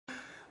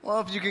Well,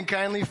 if you can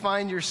kindly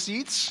find your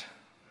seats.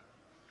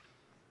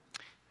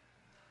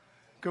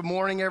 Good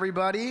morning,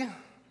 everybody.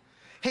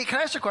 Hey, can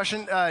I ask a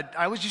question? I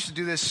always used to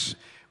do this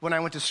when I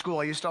went to school.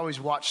 I used to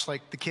always watch the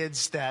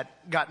kids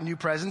that got new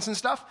presents and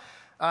stuff.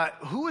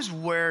 Who is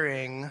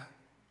wearing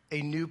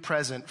a new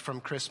present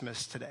from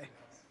Christmas today?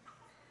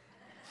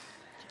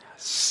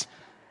 Yes.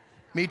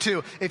 Me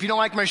too. If you don't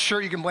like my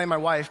shirt, you can blame my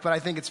wife, but I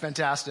think it's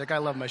fantastic. I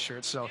love my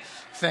shirt, so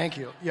thank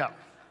you. Yeah.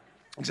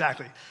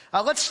 Exactly.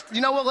 Let's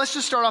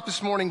just start off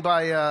this morning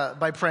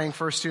by praying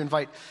first to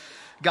invite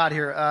God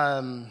here.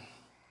 I'm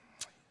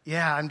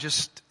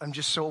just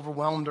so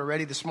overwhelmed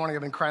already. This morning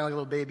I've been crying like a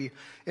little baby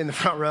in the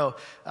front row.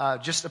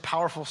 Just a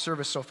powerful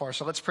service so far.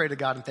 So let's pray to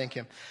God and thank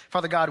Him.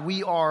 Father God,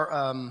 we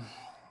are,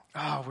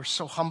 we're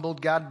so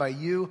humbled, God, by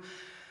You.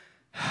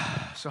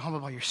 So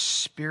humbled by Your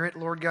Spirit,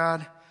 Lord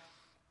God.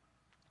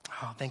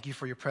 Oh, thank You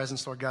for Your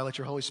presence, Lord God. Let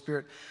Your Holy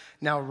Spirit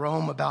now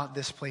roam about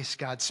this place,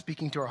 God,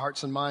 speaking to our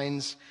hearts and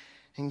minds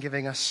and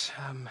giving us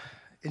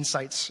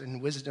insights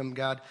and wisdom,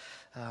 God.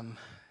 And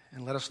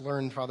let us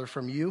learn, Father,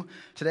 from You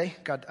today.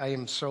 God, I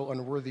am so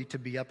unworthy to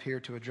be up here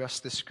to address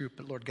this group,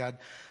 but Lord God,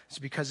 it's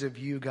because of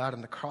You, God,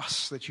 and the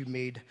cross that You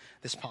made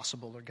this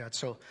possible, Lord God.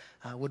 So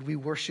would we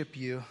worship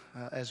You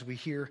as we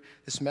hear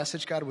this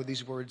message, God? Would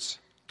these words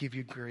give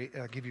You glory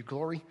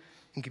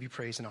and give You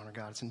praise and honor,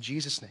 God? It's in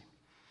Jesus' name.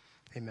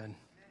 Amen.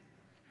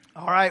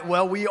 All right,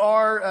 well, we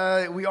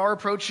are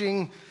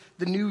approaching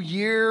the new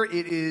year.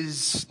 It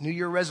is New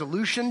Year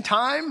resolution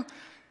time.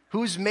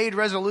 Who's made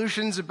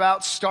resolutions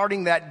about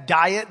starting that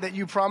diet that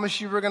you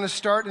promised you were going to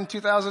start in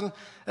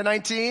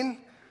 2019?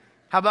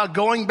 How about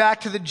going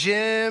back to the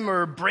gym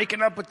or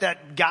breaking up with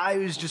that guy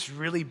who's just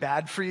really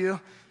bad for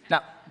you?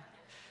 Now,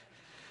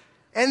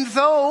 and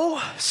though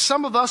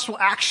some of us will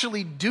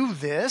actually do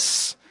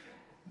this,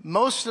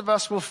 most of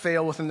us will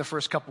fail within the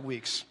first couple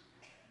weeks.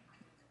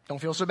 Don't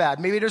feel so bad.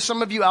 Maybe there's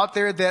some of you out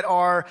there that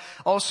are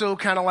also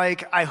kind of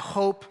like,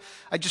 I'm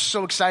just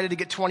so excited to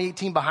get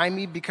 2018 behind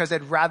me because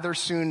I'd rather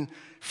soon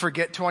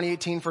forget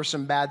 2018 for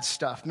some bad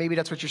stuff. Maybe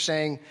that's what you're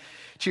saying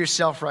to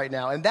yourself right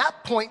now. And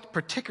that point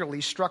particularly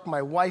struck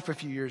my wife a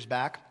few years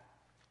back.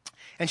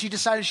 And she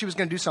decided she was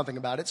going to do something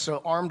about it. So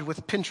armed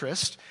with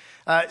Pinterest,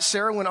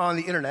 Sarah went on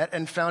the internet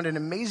and found an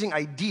amazing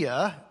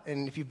idea.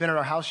 And if you've been at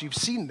our house, you've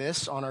seen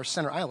this on our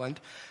center island.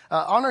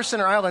 On our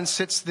center island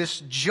sits this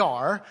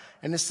jar,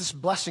 and it's this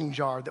blessing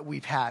jar that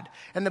we've had.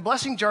 And the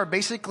blessing jar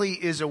basically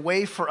is a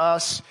way for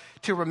us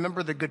to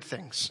remember the good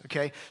things,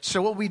 okay?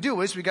 So what we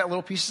do is we got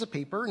little pieces of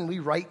paper, and we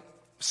write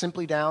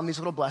simply down these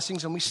little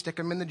blessings, and we stick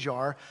them in the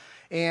jar.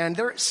 And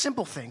they're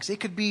simple things.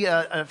 It could be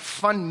a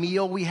fun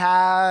meal we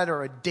had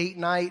or a date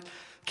night,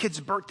 kid's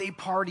birthday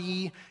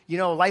party,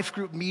 life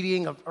group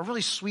meeting, a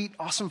really sweet,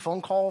 awesome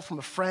phone call from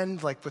a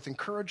friend, with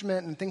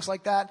encouragement and things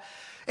like that.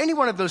 Any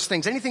one of those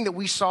things, anything that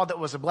we saw that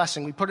was a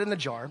blessing, we put it in the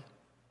jar.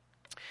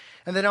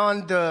 And then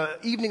on the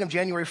evening of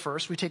January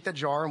 1st, we take that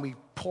jar and we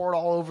pour it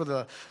all over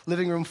the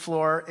living room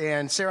floor.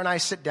 And Sarah and I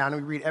sit down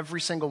and we read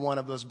every single one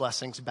of those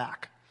blessings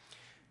back.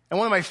 And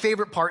one of my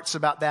favorite parts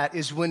about that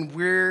is when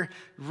we're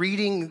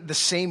reading the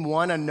same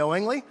one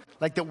unknowingly,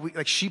 like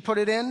she put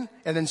it in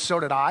and then so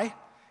did I.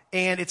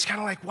 And it's kind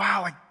of like,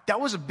 wow, that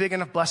was a big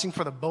enough blessing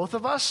for the both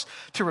of us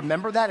to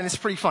remember that. And it's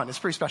pretty fun. It's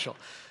pretty special.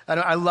 And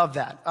I love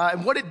that.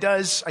 And what it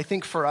does, I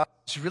think, for us,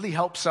 really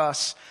helps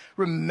us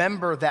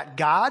remember that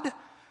God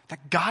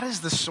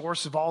is the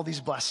source of all these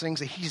blessings,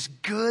 that He's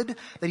good,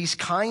 that He's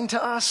kind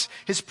to us.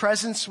 His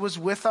presence was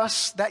with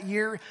us that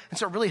year. And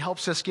so it really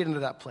helps us get into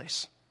that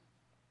place.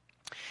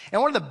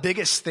 And one of the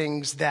biggest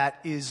things that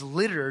is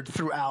littered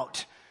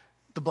throughout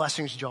the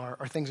blessings jar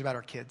are things about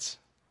our kids.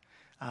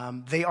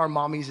 They are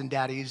mommy's and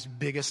daddy's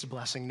biggest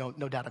blessing, no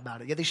doubt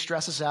about it. Yeah, they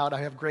stress us out.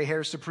 I have gray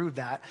hairs to prove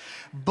that.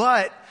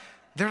 But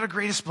they're the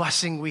greatest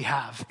blessing we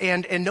have.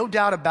 And no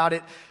doubt about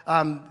it,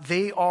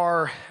 they're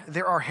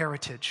our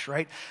heritage,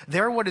 right?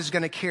 They're what is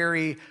going to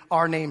carry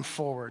our name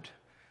forward.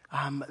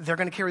 They're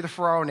going to carry the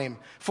Ferraro name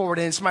forward.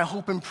 And it's my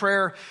hope and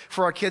prayer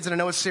for our kids, and I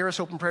know it's Sarah's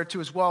hope and prayer too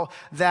as well,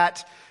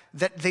 that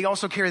they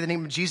also carry the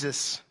name of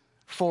Jesus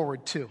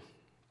forward too.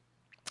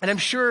 And I'm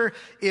sure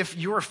if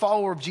you're a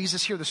follower of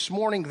Jesus here this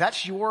morning,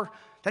 that's your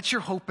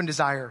hope and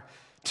desire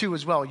too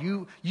as well.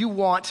 You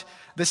want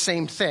the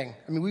same thing.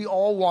 I mean, we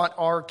all want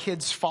our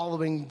kids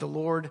following the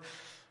Lord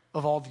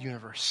of all the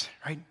universe,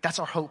 right? That's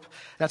our hope.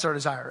 That's our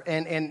desire.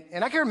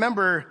 And I can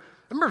remember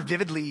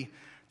vividly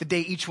the day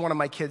each one of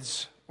my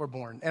kids were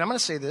born. And I'm going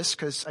to say this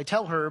because I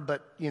tell her,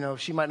 but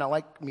she might not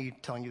like me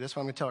telling you this,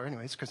 but I'm going to tell her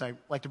anyways because I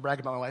like to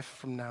brag about my wife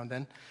from now and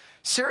then.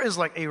 Sarah is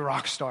like a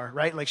rock star,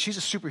 right? She's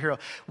a superhero.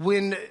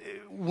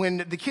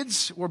 When the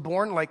kids were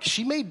born,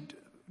 she made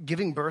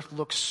giving birth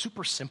look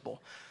super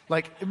simple.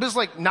 It was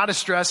not a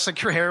stress.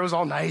 Her hair was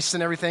all nice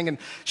and everything. And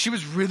she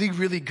was really,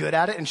 really good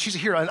at it. And she's a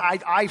hero. And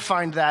I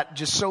find that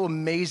just so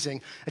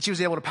amazing that she was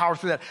able to power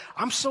through that.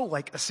 I'm so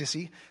a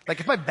sissy.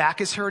 If my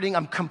back is hurting,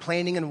 I'm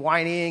complaining and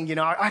whining,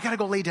 I gotta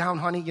go lay down,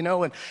 honey, and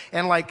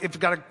if I've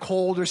got a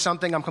cold or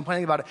something, I'm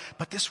complaining about it.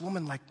 But this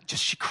woman,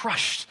 she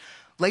crushed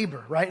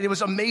labor, right? It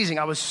was amazing.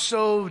 I was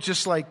so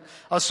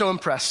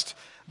impressed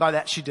by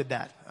that she did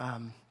that.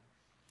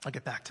 I'll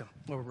get back to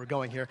where we're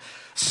going here.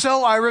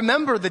 So I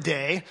remember the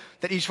day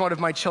that each one of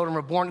my children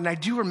were born, and I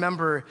do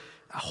remember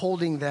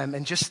holding them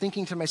and just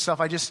thinking to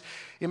myself,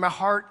 in my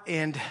heart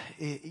and,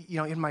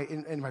 in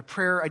my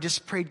prayer, I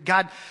just prayed,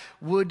 God,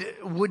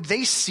 would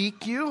they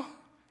seek you?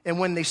 And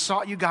when they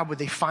sought you, God, would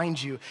they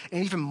find you?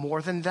 And even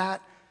more than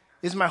that,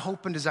 is my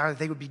hope and desire that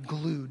they would be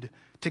glued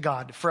to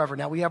God forever.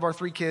 Now, we have our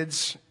 3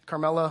 kids,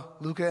 Carmela,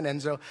 Luca, and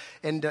Enzo.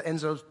 And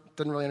Enzo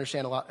doesn't really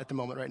understand a lot at the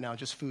moment right now,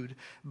 just food.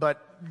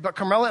 But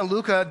Carmela and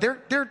Luca,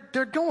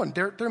 they're going.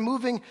 They're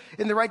moving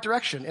in the right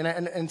direction. And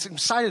I'm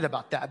excited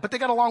about that. But they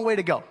got a long way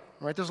to go,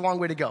 right? There's a long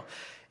way to go.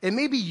 And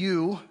maybe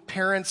you,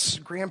 parents,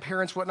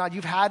 grandparents, whatnot,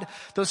 you've had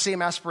those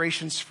same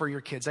aspirations for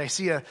your kids. I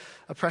see a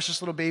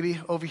precious little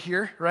baby over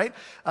here, right?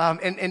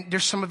 And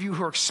there's some of you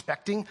who are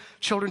expecting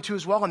children too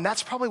as well, and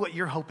that's probably what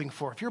you're hoping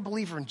for. If you're a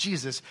believer in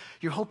Jesus,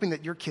 you're hoping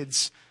that your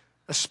kids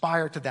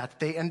aspire to that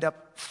they end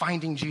up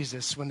finding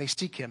Jesus when they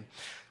seek him.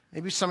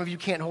 Maybe some of you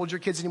can't hold your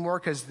kids anymore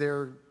because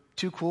they're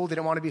too cool. They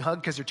don't want to be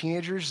hugged because they're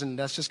teenagers, and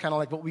that's just kind of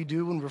like what we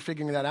do when we're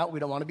figuring that out. We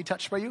don't want to be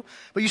touched by you.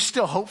 But you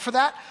still hope for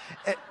that,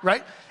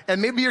 right?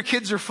 And maybe your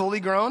kids are fully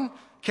grown,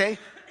 okay?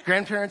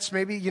 Grandparents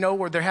maybe,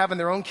 where they're having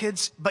their own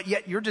kids, but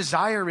yet your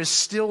desire is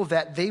still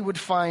that they would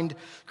find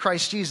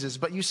Christ Jesus.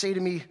 But you say to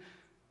me,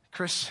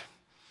 Chris,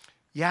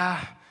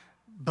 yeah,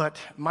 but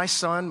my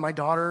son, my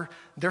daughter,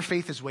 their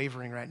faith is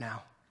wavering right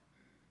now.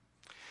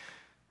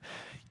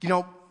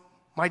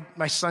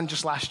 My son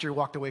just last year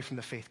walked away from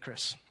the faith,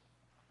 Chris.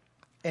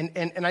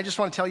 And I just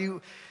want to tell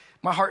you,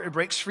 my heart, it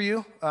breaks for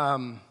you.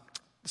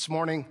 This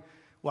morning,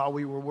 while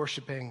we were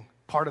worshiping,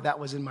 part of that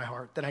was in my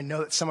heart, that I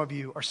know that some of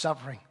you are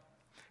suffering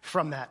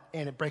from that,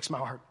 and it breaks my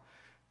heart.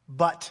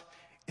 But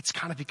it's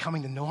kind of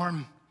becoming the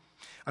norm,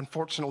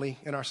 unfortunately,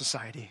 in our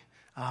society.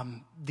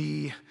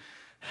 The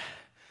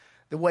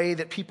way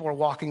that people are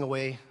walking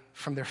away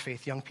from their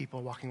faith, young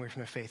people are walking away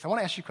from their faith. I want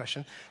to ask you a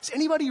question. Does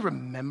anybody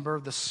remember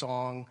the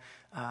song,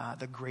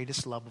 The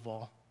Greatest Love of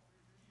All?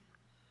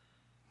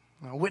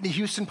 Whitney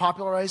Houston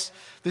popularized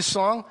this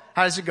song.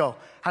 How does it go?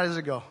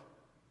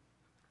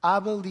 I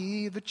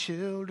believe the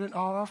children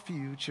are our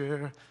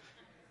future.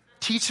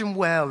 Teach them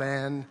well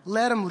and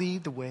let them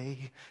lead the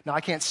way. Now,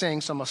 I can't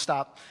sing, so I'm going to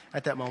stop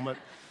at that moment.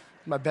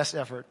 My best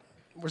effort.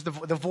 Where's the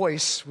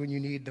voice when you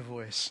need the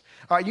voice?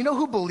 All right, you know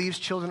who believes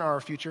children are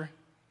our future?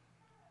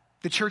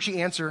 The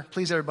churchy answer,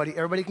 please, everybody.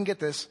 Everybody can get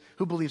this.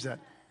 Who believes that?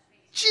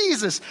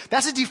 Jesus. By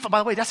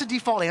the way, that's a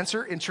default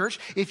answer in church.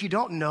 If you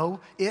don't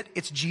know it,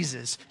 it's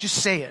Jesus. Just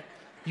say it.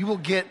 You will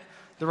get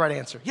the right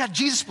answer. Yeah,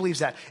 Jesus believes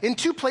that. In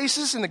 2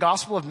 places in the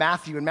Gospel of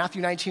Matthew, in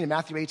Matthew 19 and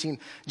Matthew 18,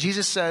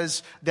 Jesus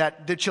says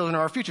that the children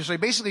are our future. So he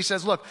basically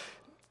says, look,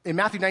 in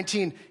Matthew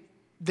 19,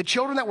 the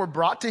children that were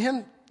brought to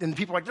him, and the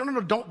people are like,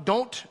 no,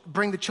 don't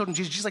bring the children to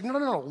Jesus. Jesus is like,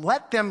 no,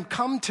 let them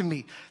come to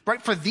me,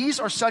 right? For these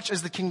are such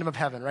as the kingdom of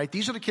heaven, right?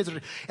 These are the kids that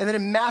are, and then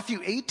in Matthew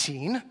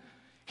 18,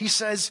 he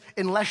says,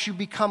 unless you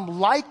become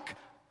like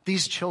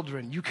these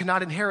children, you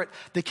cannot inherit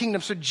the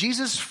kingdom. So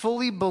Jesus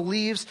fully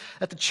believes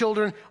that the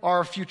children are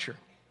our future.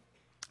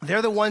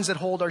 They're the ones that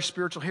hold our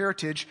spiritual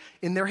heritage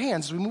in their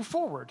hands as we move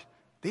forward.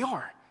 They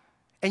are.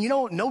 And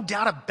no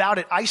doubt about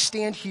it, I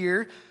stand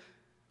here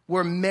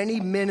where many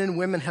men and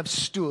women have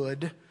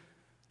stood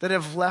that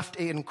have left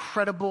an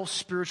incredible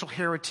spiritual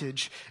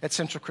heritage at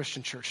Central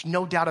Christian Church.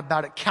 No doubt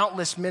about it.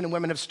 Countless men and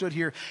women have stood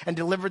here and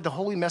delivered the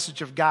holy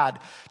message of God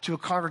to a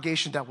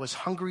congregation that was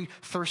hungry,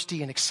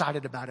 thirsty, and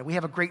excited about it. We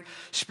have a great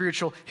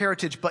spiritual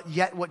heritage, but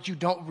yet what you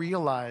don't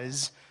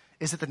realize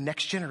is that the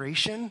next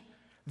generation,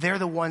 they're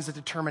the ones that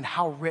determine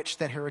how rich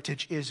that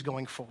heritage is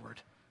going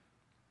forward.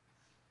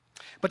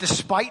 But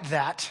despite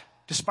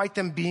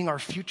them being our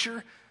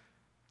future,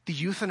 the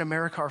youth in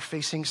America are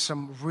facing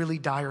some really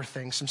dire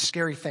things, some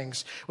scary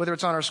things, whether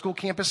it's on our school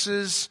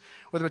campuses,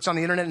 whether it's on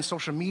the internet and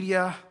social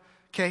media,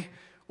 okay,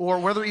 or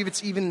whether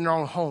it's even in our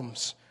own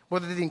homes,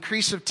 whether the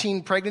increase of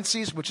teen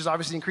pregnancies, which is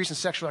obviously the increase in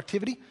sexual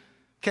activity,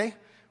 okay,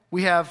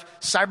 we have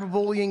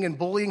cyberbullying and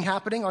bullying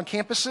happening on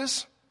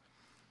campuses.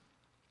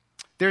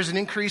 There's an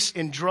increase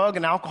in drug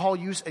and alcohol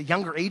use at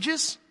younger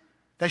ages.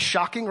 That's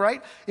shocking,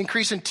 right?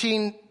 Increase in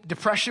teen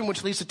depression,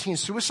 which leads to teen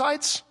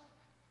suicides.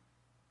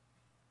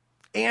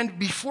 And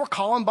before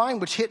Columbine,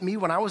 which hit me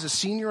when I was a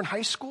senior in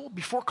high school,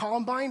 before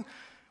Columbine,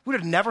 we would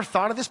have never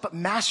thought of this, but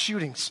mass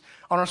shootings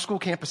on our school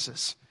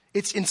campuses.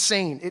 It's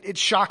insane. It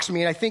shocks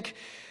me. And I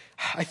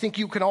think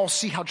you can all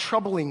see how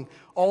troubling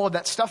all of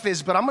that stuff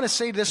is. But I'm going to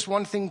say this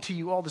one thing to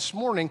you all this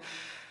morning.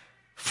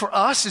 For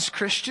us as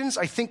Christians,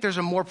 I think there's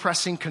a more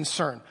pressing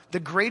concern. The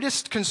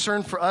greatest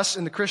concern for us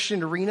in the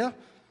Christian arena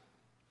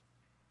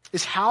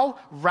is how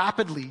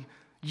rapidly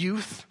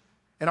youth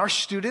and our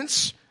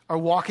students are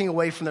walking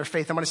away from their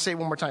faith. I'm going to say it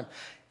one more time.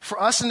 For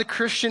us in the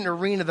Christian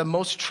arena, the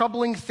most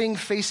troubling thing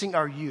facing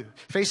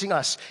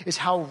us, is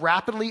how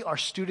rapidly our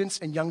students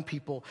and young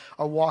people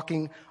are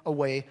walking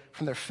away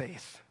from their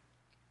faith.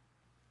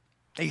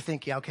 And you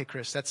think, yeah, okay,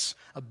 Chris, that's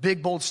a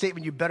big, bold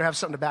statement. You better have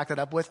something to back that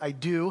up with. I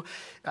do.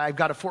 I've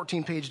got a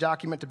 14-page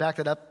document to back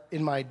that up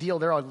in my deal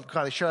there. I'll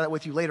kind of share that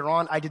with you later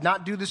on. I did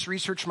not do this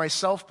research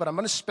myself, but I'm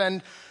going to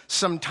spend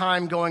some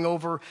time going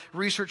over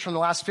research from the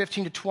last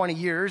 15 to 20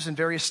 years and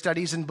various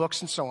studies and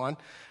books and so on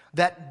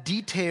that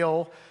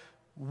detail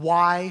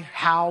why,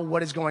 how,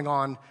 what is going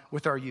on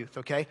with our youth,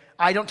 okay?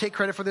 I don't take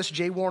credit for this.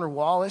 J. Warner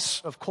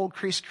Wallace of Cold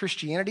Creek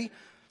Christianity.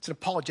 It's an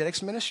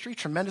apologetics ministry,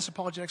 tremendous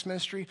apologetics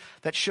ministry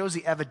that shows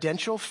the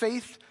evidential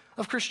faith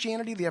of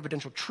Christianity, the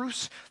evidential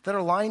truths that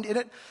are lined in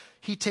it.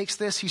 He takes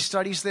this, he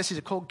studies this. He's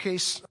a cold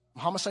case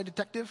homicide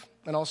detective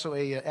and also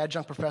a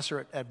adjunct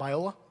professor at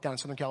Biola down in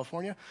Southern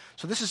California.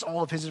 So this is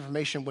all of his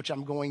information, which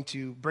I'm going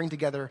to bring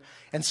together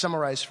and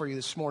summarize for you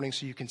this morning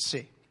so you can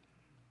see.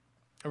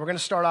 And we're going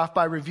to start off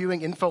by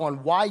reviewing info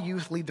on why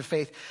youth leave the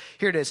faith.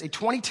 Here it is. A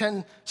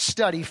 2010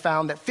 study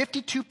found that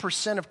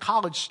 52% of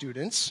college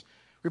students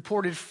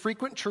reported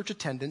frequent church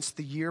attendance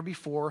the year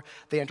before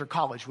they enter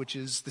college, which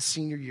is the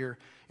senior year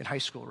in high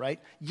school, right?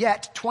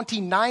 Yet,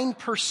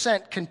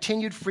 29%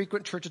 continued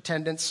frequent church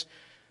attendance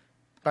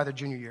by their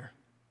junior year.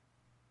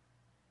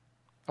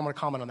 I'm going to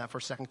comment on that for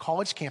a second.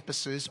 College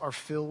campuses are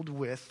filled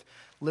with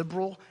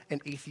liberal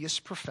and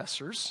atheist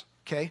professors,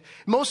 okay?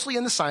 Mostly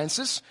in the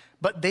sciences,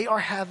 but they are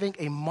having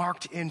a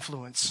marked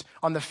influence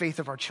on the faith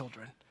of our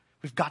children.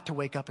 We've got to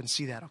wake up and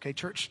see that, okay,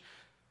 church?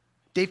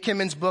 Dave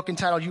Kimmon's book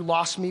entitled You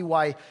Lost Me,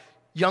 Why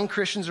Young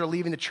Christians Are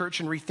Leaving the Church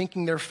and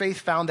Rethinking Their Faith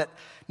found that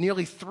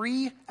nearly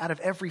 3 out of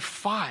every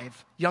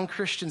 5 young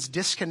Christians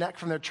disconnect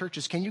from their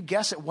churches. Can you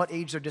guess at what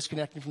age they're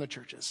disconnecting from their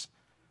churches?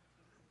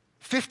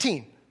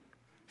 15.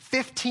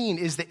 15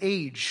 is the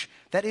age.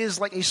 That is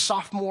like a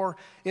sophomore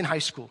in high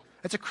school.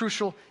 That's a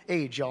crucial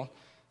age, y'all.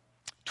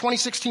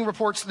 2016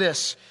 reports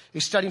this.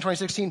 A study in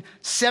 2016,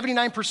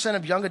 79%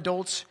 of young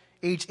adults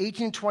aged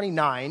 18 to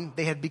 29,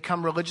 they had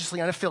become religiously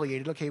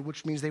unaffiliated, okay,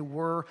 which means they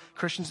were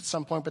Christians at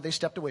some point, but they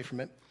stepped away from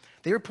it.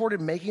 They reported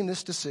making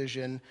this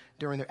decision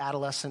during their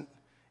adolescent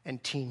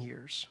and teen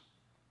years.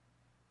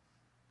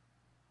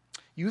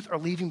 Youth are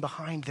leaving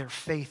behind their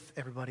faith,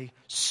 everybody,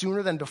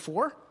 sooner than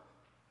before,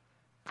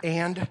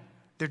 and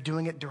they're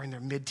doing it during their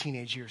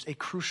mid-teenage years, a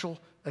crucial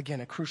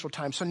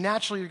time. So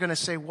naturally, you're going to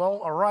say, well,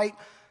 all right,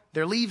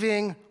 they're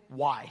leaving.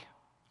 Why?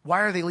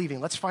 Why are they leaving?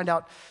 Let's find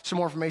out some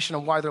more information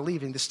on why they're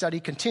leaving. The study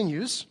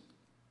continues.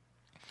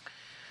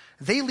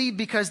 They leave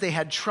because they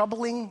had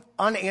troubling,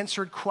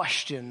 unanswered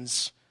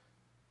questions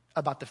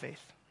about the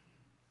faith.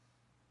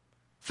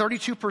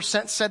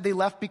 32% said they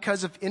left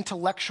because of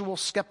intellectual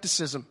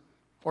skepticism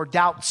or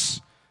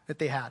doubts that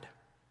they had.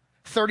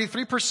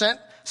 33%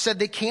 said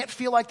they can't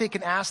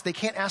can't ask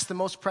the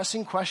most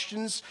pressing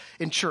questions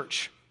in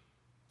church.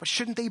 But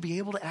shouldn't they be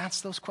able to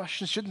ask those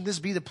questions? Shouldn't this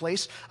be the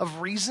place of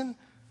reason?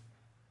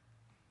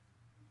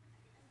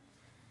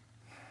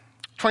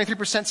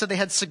 23% said they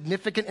had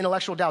significant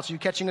intellectual doubts. Are you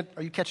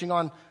catching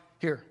on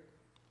here?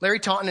 Larry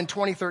Taunton in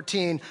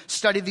 2013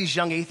 studied these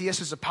young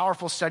atheists. It's a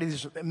powerful study.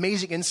 There's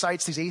amazing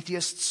insights. These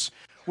atheists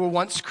were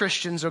once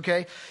Christians,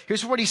 okay?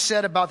 Here's what he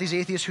said about these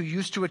atheists who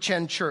used to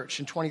attend church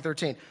in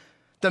 2013.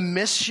 The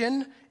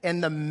mission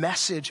and the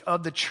message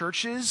of the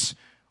churches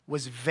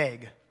was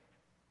vague.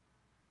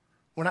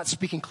 We're not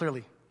speaking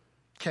clearly,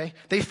 okay?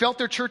 They felt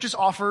their churches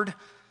offered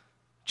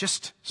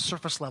just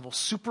surface level,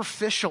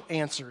 superficial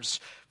answers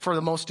for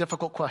the most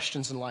difficult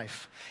questions in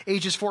life.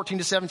 Ages 14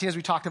 to 17, as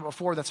we talked about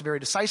before, that's very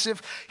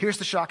decisive. Here's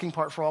the shocking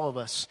part for all of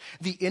us.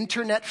 The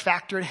internet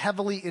factored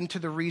heavily into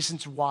the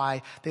reasons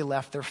why they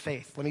left their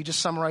faith. Let me just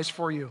summarize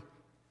for you.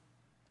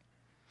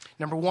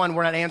 Number one,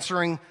 we're not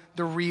answering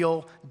the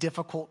real,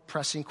 difficult,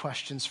 pressing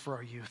questions for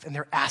our youth. And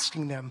they're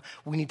asking them.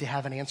 We need to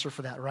have an answer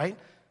for that, right?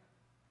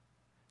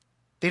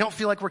 They don't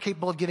feel like we're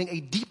capable of giving a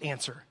deep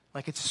answer,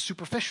 like it's a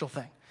superficial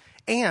thing.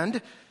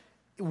 And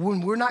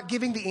when we're not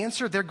giving the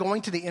answer, they're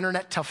going to the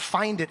internet to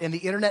find it. And the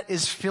internet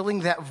is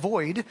filling that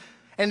void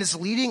and is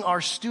leading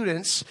our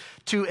students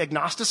to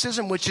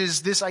agnosticism, which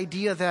is this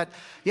idea that,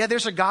 yeah,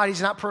 there's a God.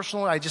 He's not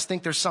personal. I just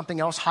think there's something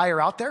else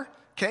higher out there.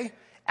 Okay.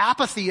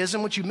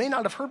 Apatheism, which you may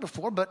not have heard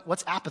before, but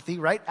what's apathy,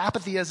 right?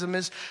 Apatheism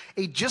is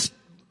a just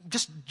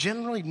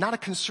generally not a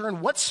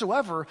concern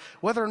whatsoever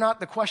whether or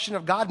not the question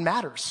of God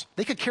matters.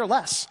 They could care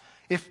less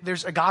if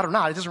there's a God or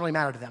not. It doesn't really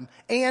matter to them.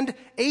 And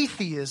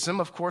atheism,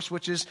 of course,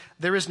 which is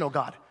there is no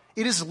God.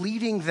 It is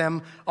leading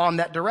them on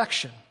that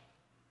direction.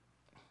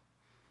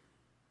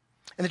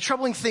 And the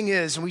troubling thing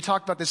is, and we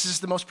talked about this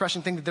is the most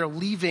pressing thing, that they're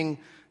leaving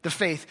the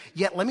faith.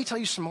 Yet, let me tell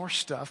you some more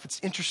stuff. It's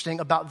interesting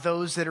about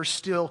those that are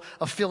still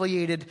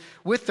affiliated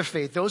with the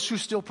faith. Those who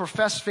still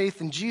profess faith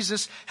in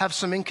Jesus have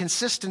some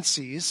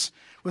inconsistencies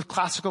with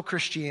classical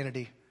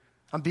Christianity.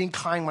 I'm being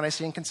kind when I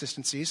say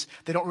inconsistencies.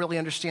 They don't really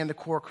understand the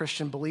core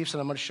Christian beliefs,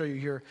 and I'm going to show you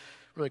here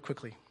really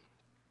quickly.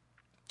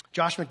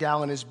 Josh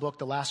McDowell, in his book,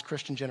 The Last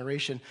Christian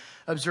Generation,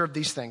 observed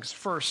these things.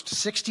 First,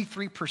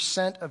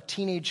 63% of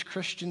teenage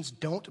Christians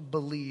don't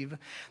believe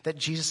that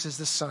Jesus is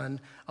the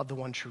Son of the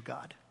one true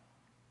God.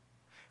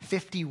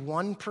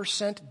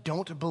 51%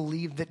 don't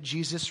believe that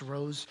Jesus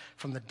rose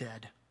from the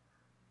dead.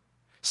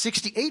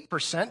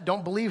 68%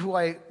 don't believe who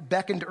I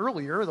beckoned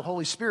earlier, the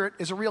Holy Spirit,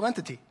 is a real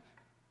entity.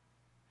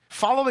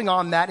 Following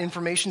on that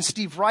information,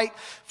 Steve Wright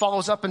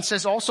follows up and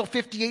says also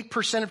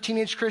 58% of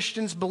teenage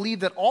Christians believe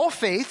that all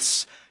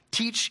faiths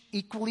teach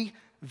equally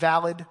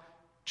valid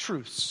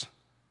truths.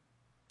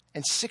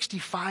 And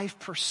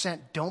 65%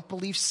 don't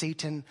believe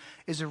Satan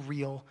is a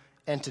real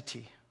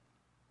entity.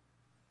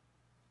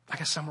 I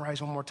gotta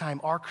summarize one more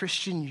time. Our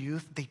Christian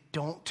youth, they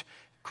don't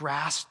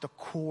grasp the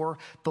core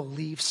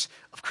beliefs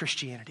of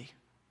Christianity.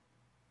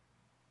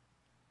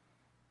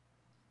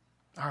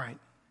 All right.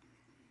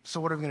 So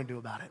what are we going to do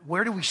about it?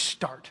 Where do we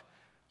start?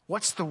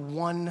 What's the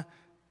one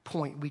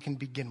point we can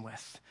begin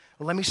with?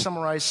 Well, let me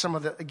summarize some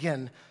of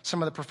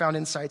the profound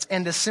insights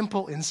and the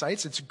simple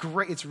insights. It's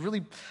great. It's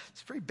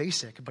very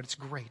basic, but it's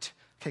great.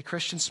 Okay,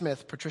 Christian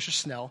Smith, Patricia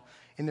Snell,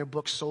 in their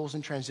book Souls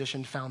in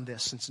Transition, found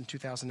this. Since in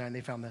 2009, they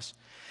found this.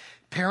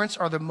 Parents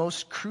are the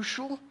most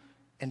crucial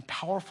and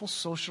powerful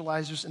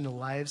socializers in the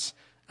lives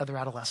of their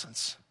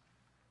adolescents.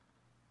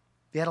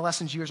 The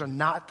adolescent years are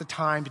not the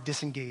time to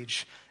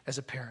disengage as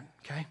a parent,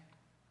 okay?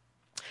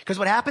 Because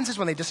what happens is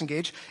when they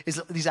disengage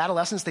is these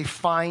adolescents, they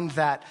find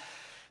that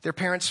their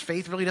parents'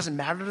 faith really doesn't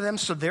matter to them,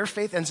 so their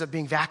faith ends up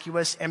being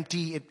vacuous,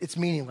 empty, it's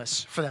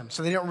meaningless for them.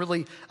 So they don't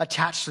really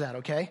attach to that,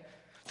 okay?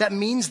 That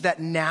means that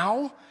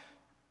now,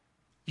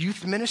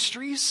 youth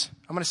ministries,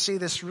 I'm going to say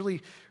this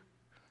really,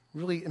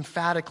 really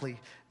emphatically,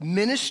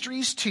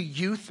 ministries to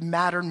youth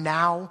matter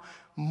now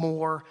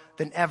more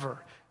than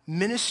ever.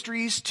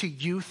 Ministries to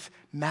youth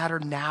matter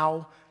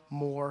now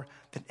more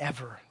than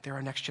ever. They're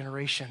our next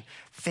generation.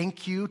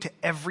 Thank you to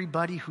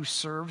everybody who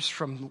serves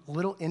from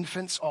little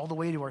infants all the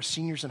way to our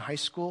seniors in high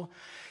school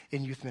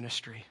in youth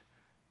ministry.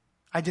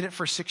 I did it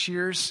for 6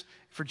 years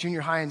for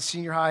junior high and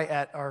senior high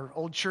at our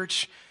old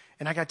church.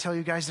 And I got to tell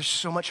you guys, there's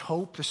so much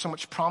hope. There's so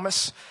much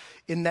promise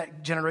in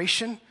that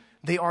generation.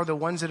 They are the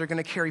ones that are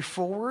going to carry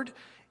forward.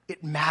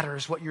 It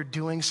matters what you're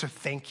doing. So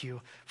thank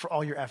you for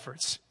all your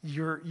efforts.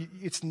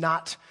 It's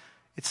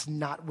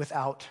not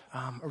without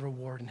a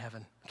reward in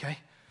heaven. Okay.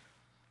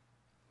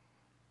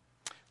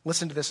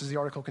 Listen to this as the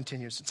article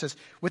continues. It says,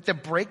 with the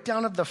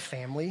breakdown of the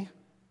family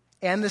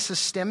and the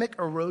systemic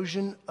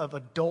erosion of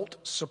adult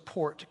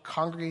support,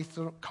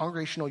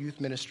 congregational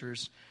youth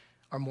ministers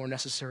are more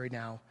necessary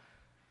now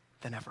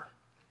than ever.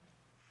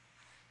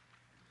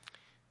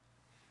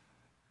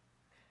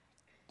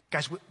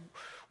 Guys,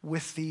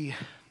 with the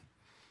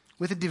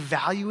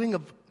devaluing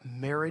of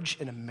marriage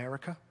in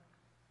America,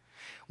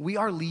 we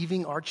are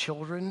leaving our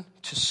children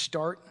to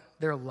start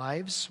their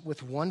lives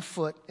with one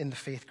foot in the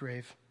faith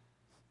grave.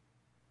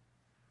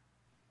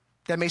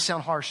 That may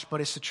sound harsh, but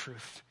it's the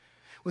truth.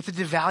 With the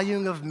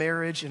devaluing of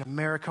marriage in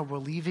America, we're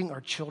leaving our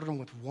children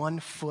with one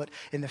foot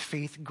in the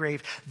faith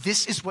grave.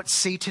 This is what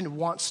Satan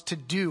wants to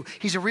do.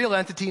 He's a real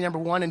entity, number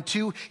one. And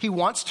two, he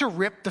wants to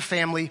rip the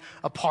family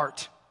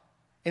apart.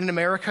 In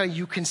America,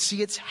 you can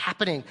see it's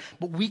happening.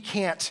 But we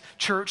can't,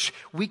 church,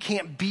 we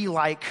can't be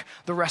like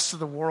the rest of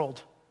the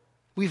world.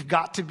 We've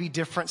got to be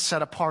different,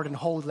 set apart, and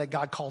holy like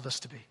God called us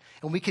to be.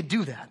 And we could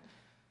do that.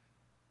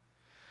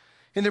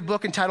 In their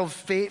book entitled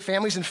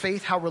Families and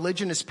Faith, How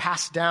Religion is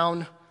Passed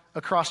Down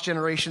Across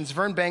Generations,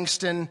 Vern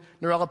Bankston,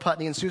 Norella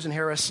Putney, and Susan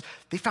Harris,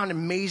 they found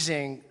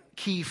amazing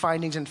key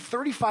findings in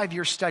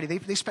 35-year study.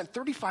 They spent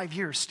 35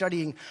 years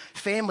studying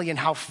family and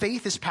how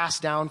faith is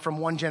passed down from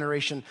one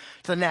generation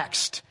to the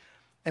next.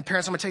 And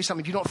parents, I'm going to tell you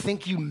something. If you don't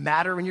think you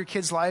matter in your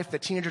kid's life,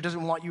 that teenager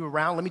doesn't want you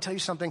around, let me tell you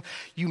something.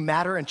 You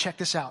matter, and check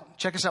this out.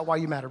 Check this out why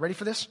you matter. Ready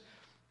for this?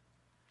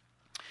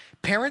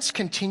 Parents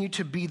continue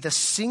to be the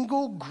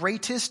single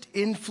greatest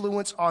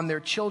influence on their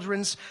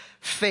children's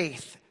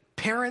faith.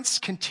 Parents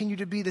continue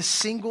to be the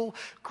single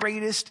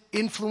greatest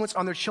influence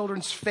on their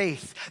children's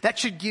faith. That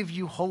should give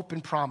you hope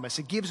and promise.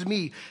 It gives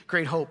me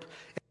great hope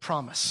and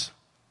promise.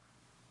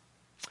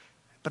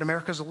 But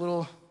America's a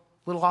little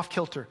off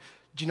kilter.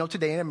 Do you know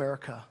today in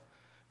America,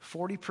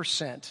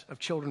 40% of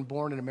children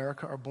born in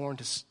America are born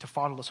to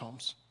fatherless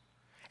homes.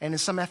 And in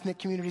some ethnic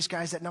communities,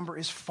 guys, that number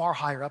is far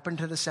higher, up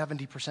into the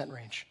 70%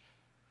 range.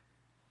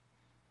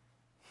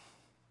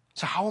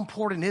 So how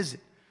important is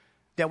it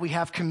that we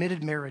have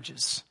committed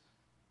marriages?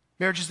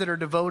 Marriages that are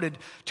devoted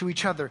to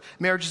each other.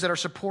 Marriages that are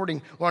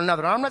supporting one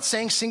another. I'm not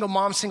saying single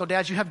moms, single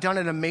dads, you have done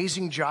an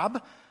amazing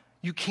job.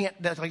 You can't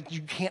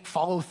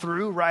follow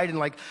through, right,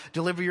 and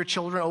deliver your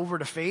children over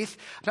to faith.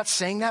 I'm not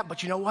saying that,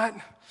 but you know what?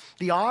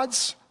 The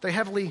odds, they're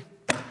heavily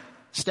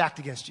stacked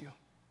against you.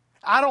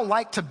 I don't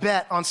like to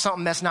bet on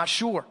something that's not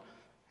sure.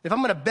 If I'm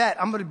going to bet,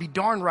 I'm going to be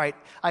darn right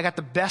I got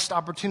the best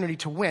opportunity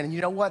to win. And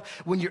you know what?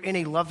 When you're in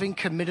a loving,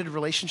 committed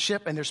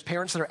relationship and there's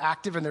parents that are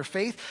active in their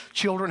faith,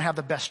 children have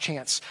the best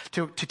chance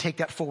to take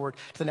that forward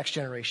to the next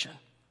generation.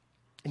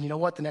 And you know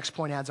what? The next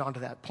point adds on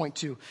to that. Point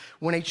 2,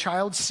 when a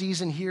child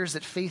sees and hears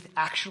that faith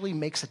actually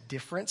makes a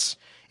difference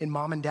in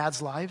mom and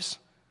dad's lives,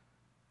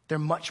 they're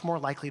much more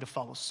likely to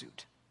follow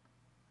suit.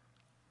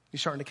 You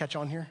starting to catch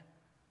on here?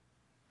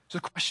 So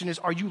the question is,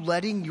 are you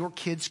letting your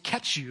kids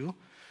catch you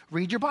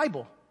read your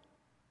Bible?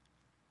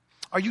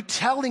 Are you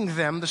telling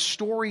them the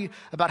story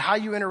about how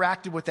you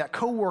interacted with that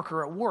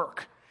coworker at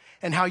work?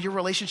 and how your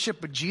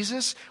relationship with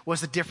Jesus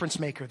was the difference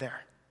maker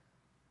there.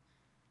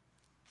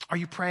 Are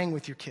you praying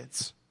with your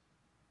kids?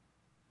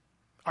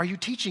 Are you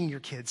teaching your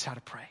kids how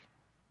to pray?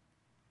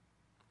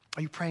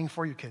 Are you praying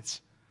for your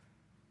kids?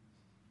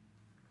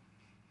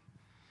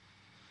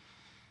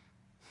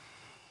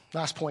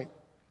 Last point.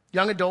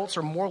 Young adults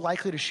are more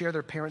likely to share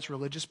their parents'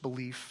 religious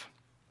belief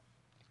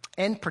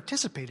and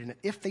participate in it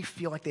if they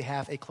feel like they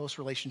have a close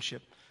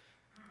relationship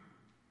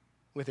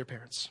with their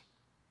parents.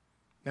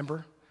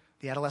 Remember,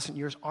 the adolescent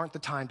years aren't the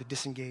time to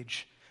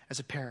disengage as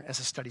a parent, as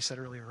the study said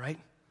earlier, right?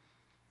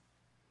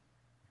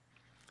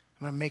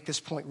 I'm going to make this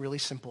point really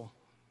simple,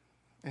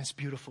 and it's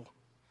beautiful.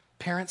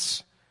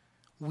 Parents,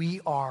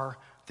 we are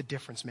the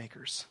difference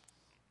makers.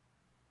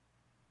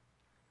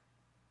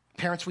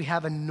 Parents, we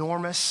have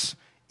enormous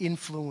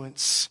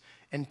influence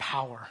and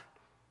power.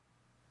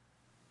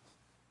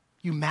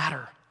 You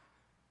matter.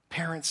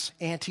 Parents,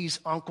 aunties,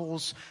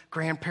 uncles,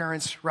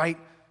 grandparents, right?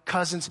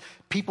 Cousins,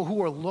 people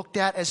who are looked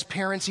at as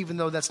parents, even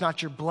though that's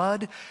not your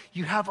blood.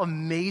 You have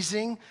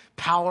amazing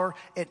power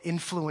and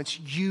influence.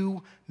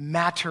 You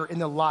matter in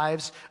the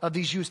lives of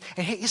these youths.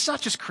 And hey, it's not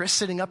just Chris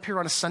sitting up here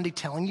on a Sunday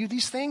telling you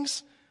these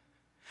things.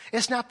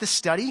 It's not this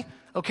study,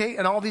 okay,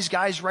 and all these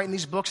guys writing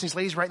these books and these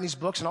ladies writing these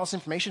books and all this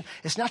information.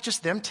 It's not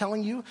just them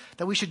telling you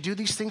that we should do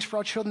these things for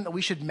our children, that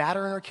we should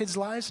matter in our kids'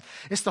 lives.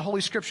 It's the Holy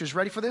Scriptures.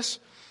 Ready for this?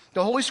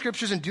 The Holy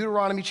Scriptures in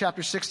Deuteronomy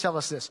chapter 6 tell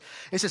us this.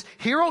 It says,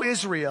 "Hear, O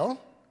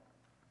Israel,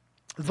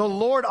 the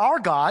Lord our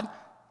God,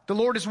 the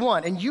Lord is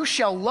one, and you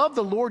shall love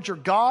the Lord your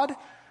God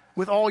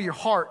with all your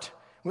heart,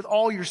 with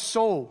all your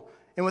soul,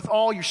 and with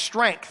all your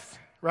strength,"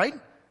 right?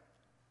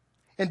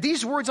 And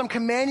these words I'm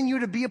commanding you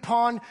to be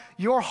upon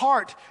your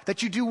heart,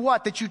 that you do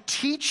what? That you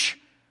teach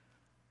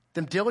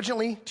them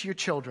diligently to your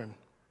children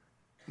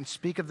and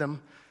speak of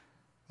them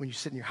when you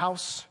sit in your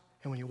house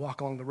and when you walk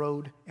along the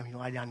road and when you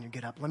lie down and you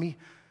get up. Let me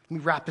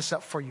wrap this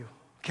up for you,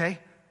 okay?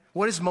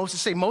 What does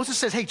Moses say? Moses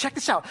says, hey, check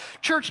this out.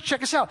 Church,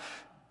 check this out.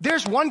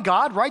 There's one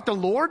God, right? The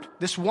Lord,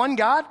 this one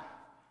God.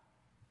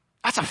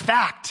 That's a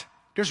fact.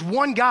 There's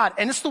one God,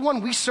 and it's the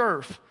one we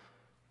serve,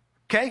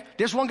 okay?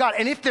 There's one God.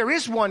 And if there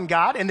is one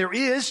God, and there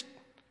is,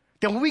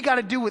 then what we got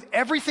to do with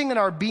everything in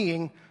our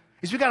being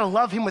is we got to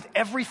love him with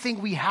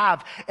everything we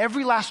have,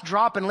 every last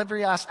drop and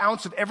every last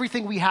ounce of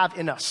everything we have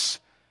in us.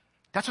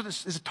 That's what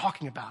this is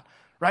talking about,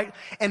 right?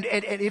 And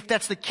if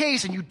that's the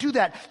case and you do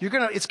that, he's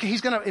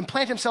going to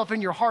implant himself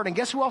in your heart. And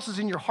guess who else is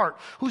in your heart?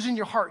 Who's in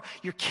your heart?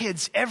 Your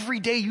kids. Every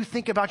day you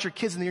think about your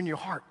kids and they're in your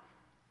heart.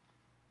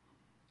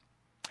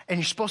 And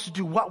you're supposed to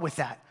do what with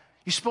that?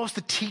 You're supposed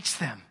to teach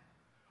them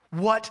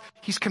what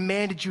he's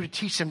commanded you to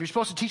teach them. You're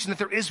supposed to teach them that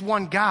there is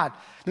one God.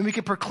 Then we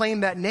can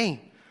proclaim that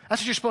name.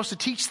 That's what you're supposed to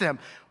teach them.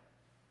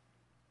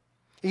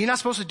 And you're not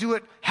supposed to do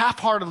it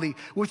half-heartedly,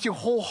 with your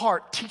whole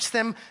heart. Teach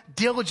them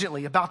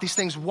diligently about these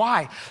things.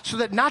 Why? So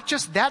that not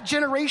just that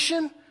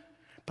generation,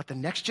 but the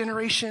next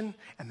generation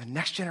and the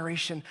next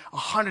generation,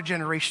 100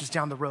 generations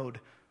down the road,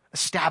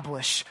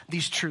 establish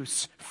these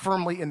truths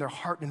firmly in their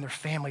heart and in their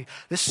family.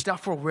 This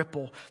stuff will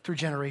ripple through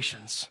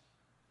generations.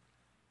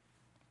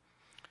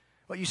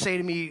 But you say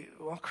to me,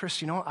 well,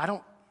 Chris, I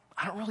don't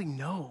really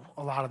know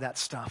a lot of that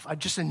stuff. I'm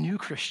just a new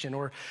Christian,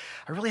 or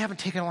I really haven't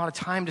taken a lot of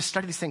time to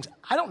study these things.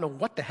 I don't know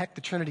what the heck the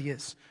Trinity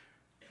is.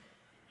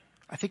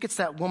 I think it's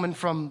that woman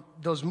from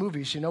those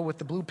movies, with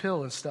the blue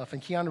pill and stuff,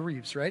 and Keanu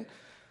Reeves, right?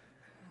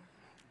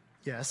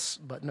 Yes,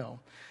 but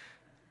no.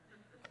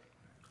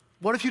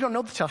 What if you don't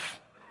know the tough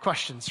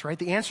questions, right?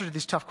 The answer to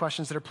these tough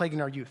questions that are plaguing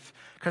our youth,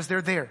 because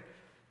they're there.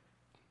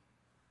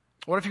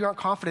 What if you aren't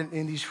confident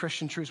in these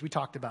Christian truths we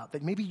talked about,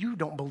 that maybe you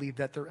don't believe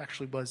that there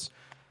actually was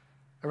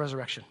a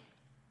resurrection?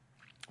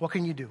 What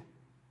can you do?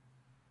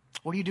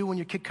 What do you do when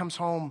your kid comes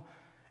home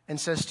and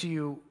says to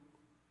you,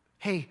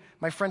 hey,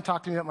 my friend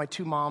talked to me about my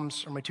two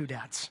moms or my two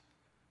dads?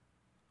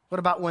 What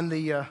about when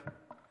the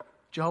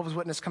Jehovah's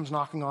Witness comes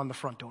knocking on the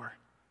front door?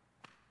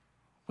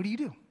 What do you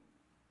do?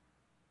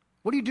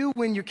 What do you do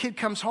when your kid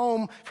comes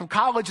home from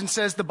college and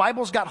says the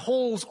Bible's got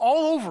holes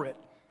all over it?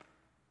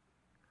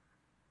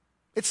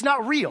 It's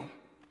not real.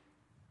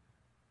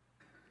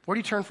 Where do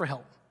you turn for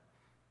help?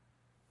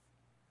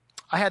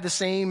 I had the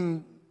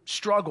same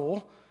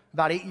struggle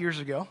about 8 years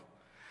ago.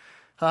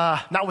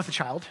 Not with a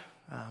child,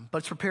 but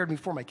it's prepared me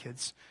for my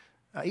kids.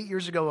 8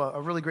 years ago,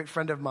 a really great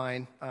friend of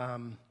mine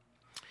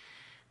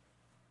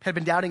had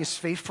been doubting his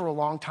faith for a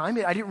long time.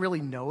 I didn't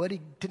really know it.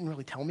 He didn't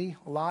really tell me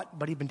a lot,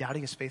 but he'd been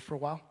doubting his faith for a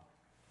while.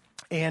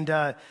 And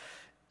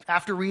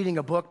after reading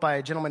a book by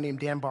a gentleman named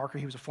Dan Barker,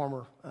 he was a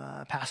former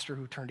pastor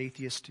who turned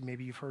atheist.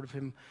 Maybe you've heard of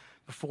him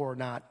before or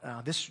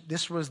not.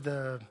 This was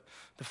the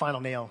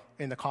final nail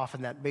in the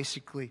coffin that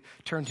basically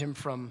turned him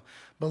from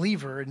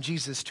believer in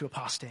Jesus to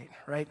apostate,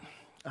 right?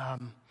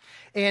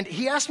 And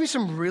he asked me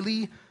some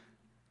really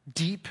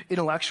deep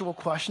intellectual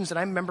questions that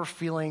I remember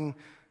feeling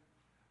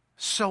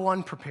so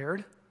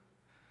unprepared,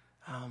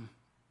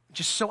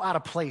 just so out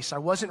of place. I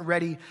wasn't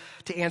ready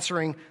to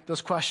answering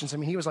those questions. I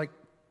mean, he was like,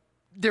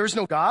 there is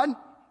no God,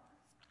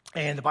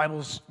 and the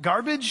Bible's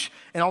garbage,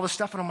 and all this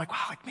stuff. And I'm like,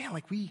 wow,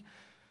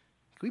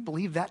 we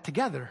believe that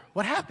together.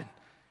 What happened?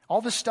 all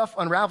this stuff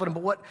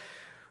unraveled.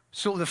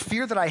 So the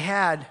fear that I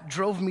had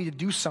drove me to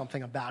do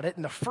something about it.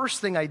 And the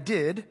first thing I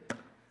did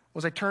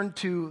was I turned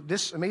to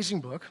this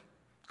amazing book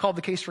called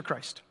The Case for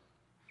Christ.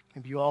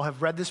 Maybe you all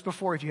have read this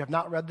before. If you have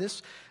not read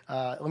this,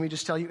 let me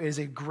just tell you, it is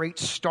a great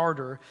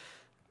starter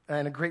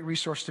and a great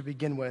resource to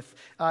begin with.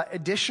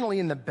 Additionally,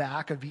 in the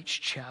back of each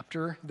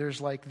chapter,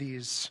 there's like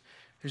these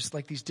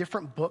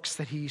different books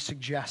that he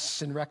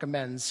suggests and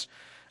recommends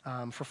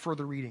for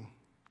further reading,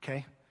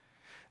 okay?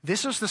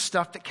 This is the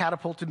stuff that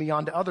catapulted me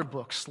onto other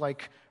books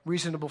like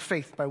Reasonable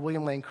Faith by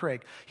William Lane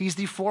Craig. He's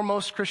the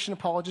foremost Christian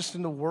apologist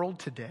in the world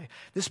today.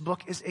 This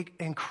book is an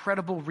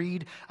incredible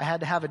read. I had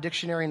to have a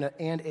dictionary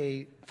and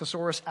a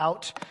thesaurus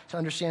out to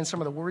understand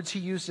some of the words he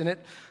used in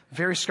it.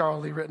 Very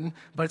scholarly written,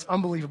 but it's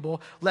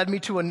unbelievable. Led me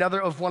to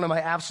another of one of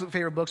my absolute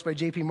favorite books by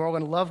J.P.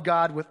 Morgan, Love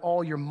God with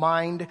All Your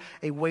Mind,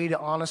 a way to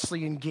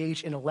honestly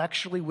engage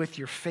intellectually with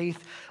your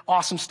faith.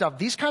 Awesome stuff.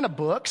 These kind of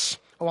books,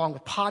 along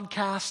with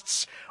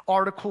podcasts,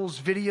 articles,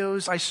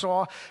 videos I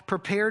saw,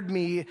 prepared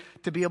me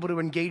to be able to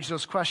engage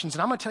those questions.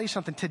 And I'm going to tell you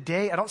something.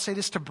 Today, I don't say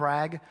this to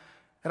brag.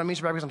 I don't mean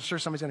to brag because I'm sure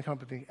somebody's going to come up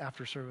with me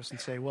after service and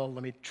say, well,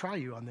 let me try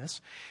you on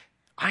this.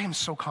 I am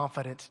so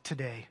confident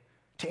today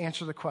to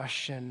answer the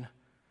question,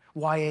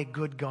 why a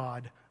good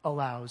God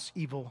allows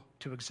evil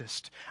to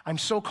exist. I'm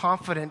so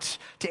confident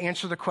to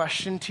answer the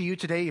question to you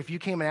today if you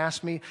came and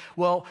asked me,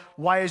 well,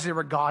 why is there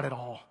a God at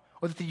all?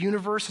 Or that the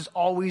universe has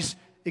always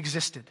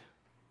existed.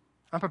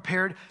 I'm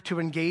prepared to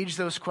engage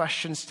those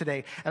questions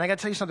today. And I got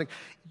to tell you something.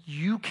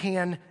 You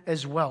can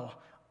as well.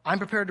 I'm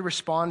prepared to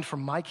respond for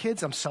my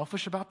kids. I'm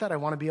selfish about that. I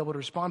want to be able to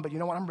respond. But you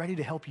know what? I'm ready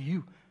to help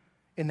you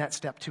in that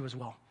step too as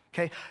well.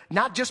 Okay?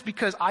 Not just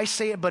because I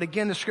say it, but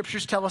again, the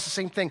scriptures tell us the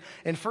same thing.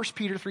 In 1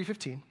 Peter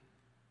 3:15,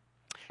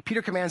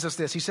 Peter commands us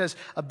this. He says,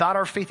 about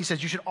our faith, he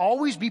says, you should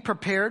always be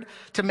prepared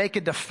to make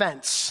a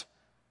defense.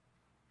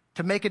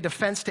 To make a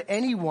defense to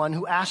anyone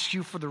who asks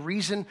you for the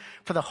reason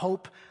for the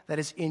hope that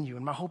is in you.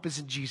 And my hope is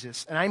in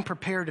Jesus. And I'm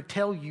prepared to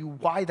tell you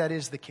why that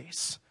is the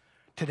case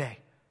today.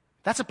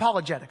 That's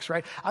apologetics,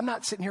 right? I'm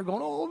not sitting here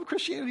going, oh,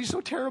 Christianity is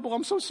so terrible.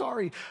 I'm so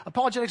sorry.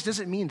 Apologetics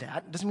doesn't mean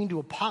that. It doesn't mean to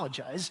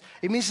apologize.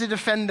 It means to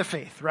defend the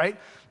faith, right?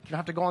 You don't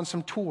have to go on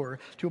some tour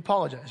to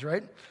apologize,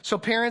 right? So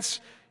parents,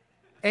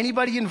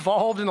 anybody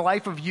involved in the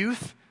life of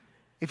youth,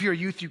 if you're a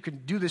youth, you can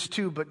do this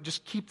too, but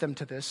just keep them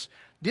to this.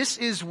 This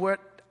is what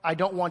I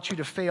don't want you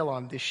to fail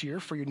on this year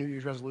for your New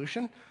Year's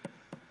resolution.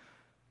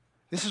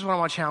 This is what I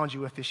want to challenge you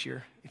with this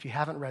year. If you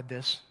haven't read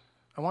this,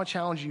 I want to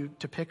challenge you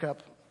to pick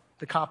up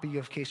the copy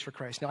of Case for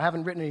Christ. Now, I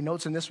haven't written any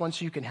notes in this one,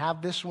 so you can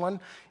have this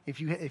one. If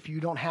you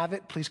don't have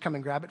it, please come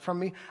and grab it from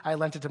me. I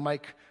lent it to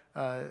Mike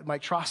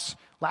Tross.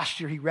 Last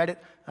year, he read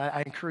it.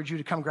 I encourage you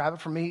to come grab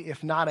it from me.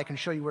 If not, I can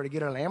show you where to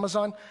get it on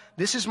Amazon.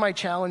 This is my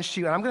challenge to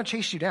you, and I'm going to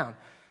chase you down.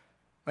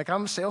 Like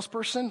I'm a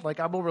salesperson,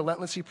 like I will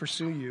relentlessly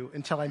pursue you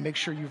until I make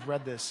sure you've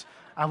read this.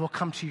 I will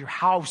come to your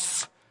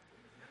house.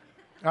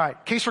 All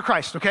right, Case for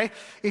Christ, okay?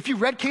 If you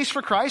read Case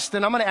for Christ,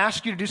 then I'm going to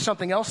ask you to do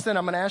something else then.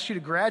 I'm going to ask you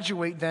to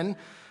graduate then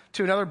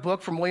to another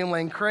book from William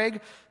Lane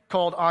Craig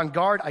called On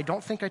Guard. I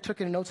don't think I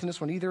took any notes in this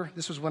one either.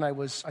 This was when I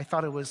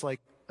thought it was like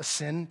a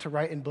sin to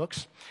write in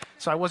books.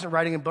 So I wasn't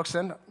writing in books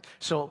then.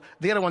 So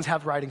the other ones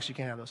have writing, so you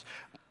can't have those.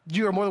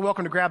 You are more than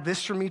welcome to grab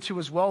this from me too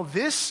as well.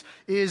 This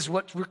is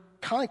what we're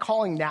kind of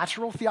calling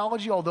natural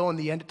theology, although in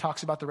the end it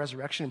talks about the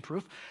resurrection and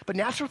proof. But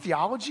natural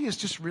theology is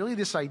just really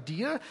this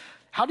idea.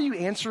 How do you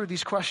answer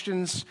these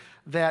questions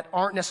that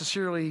aren't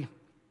necessarily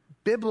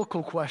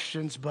biblical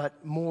questions,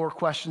 but more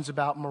questions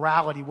about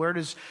morality? Where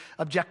does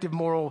objective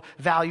moral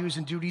values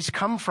and duties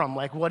come from?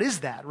 Like, what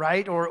is that,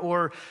 right?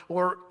 Or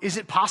is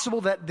it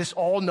possible that this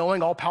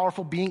all-knowing,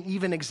 all-powerful being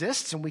even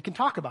exists? And we can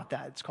talk about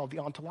that. It's called the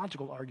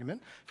ontological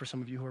argument for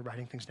some of you who are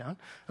writing things down,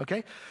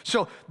 okay?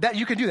 So that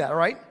you can do that, all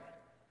right?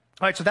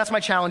 All right, so that's my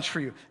challenge for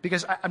you,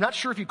 because I'm not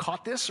sure if you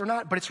caught this or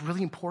not, but it's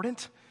really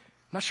important.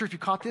 I'm not sure if you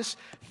caught this.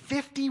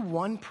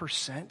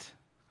 51%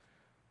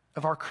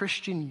 of our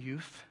Christian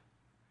youth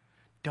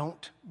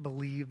don't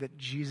believe that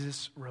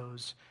Jesus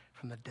rose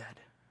from the dead.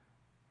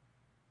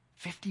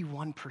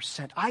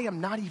 51%. I am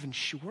not even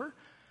sure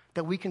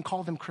that we can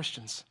call them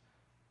Christians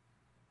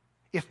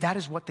if that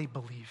is what they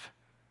believe.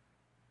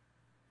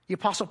 The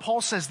Apostle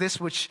Paul says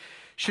this, which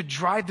should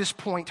drive this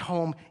point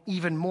home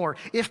even more.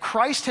 If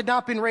Christ had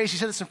not been raised, he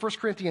said this in 1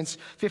 Corinthians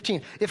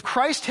 15, if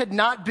Christ had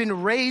not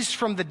been raised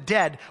from the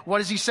dead, what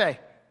does he say?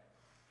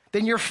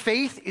 Then your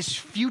faith is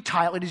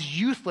futile, it is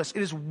useless,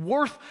 it is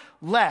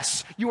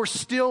worthless. You are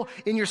still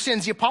in your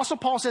sins. The Apostle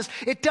Paul says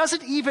it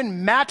doesn't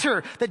even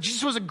matter that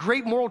Jesus was a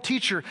great moral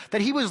teacher,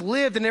 that he was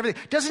lived and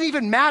everything. It doesn't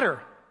even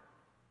matter.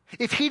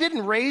 If he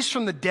didn't raise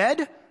from the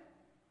dead,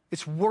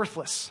 it's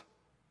worthless.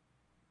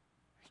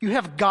 You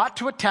have got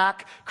to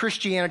attack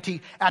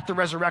Christianity at the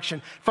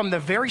resurrection. From the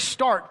very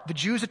start, the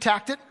Jews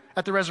attacked it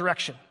at the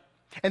resurrection.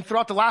 And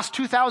throughout the last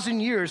 2,000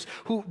 years,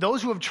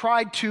 those who have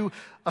tried to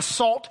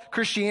assault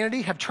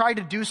Christianity have tried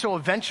to do so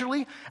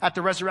eventually at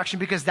the resurrection,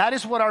 because that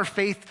is what our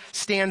faith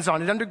stands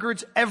on. It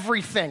undergirds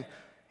everything.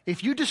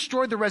 If you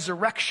destroy the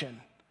resurrection,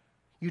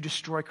 you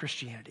destroy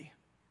Christianity.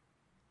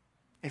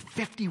 And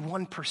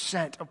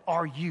 51% of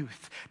our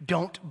youth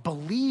don't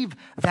believe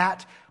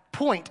that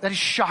point. That is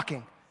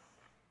shocking.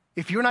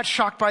 If you're not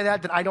shocked by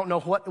that, then I don't know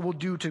what it will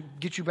do to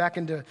get you back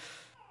into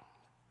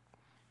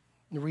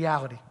the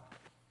reality.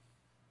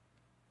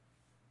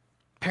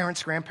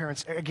 Parents,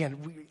 grandparents,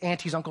 again,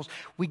 aunties, uncles,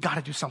 we got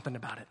to do something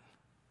about it.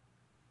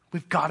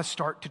 We've got to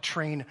start to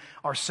train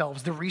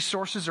ourselves. The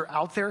resources are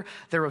out there.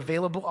 They're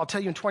available. I'll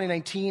tell you, in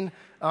 2019,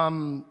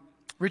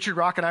 Richard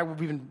Rock and I,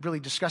 we've been really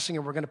discussing,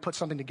 and we're going to put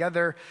something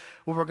together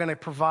where we're going to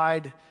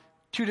provide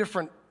 2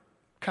 different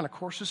kind of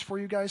courses for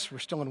you guys. We're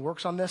still in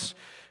works on this.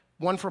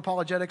 One for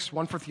apologetics,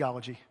 one for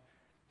theology,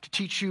 to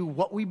teach you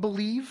what we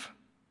believe,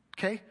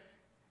 okay,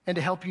 and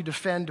to help you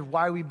defend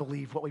why we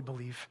believe what we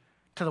believe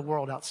to the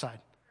world outside.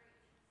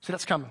 So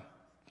that's coming,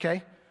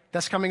 okay?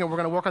 That's coming, and we're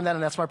going to work on that,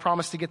 and that's my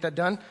promise to get that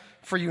done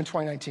for you in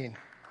 2019.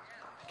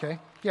 Okay?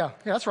 Yeah,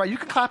 that's right. You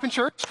can clap in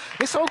church.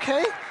 It's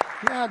okay.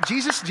 Yeah,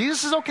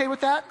 Jesus is okay with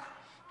that.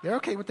 They're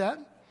okay with that.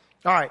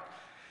 All right.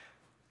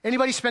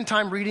 Anybody spend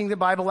time reading the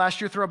Bible last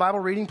year through a Bible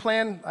reading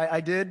plan?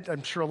 I did.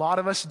 I'm sure a lot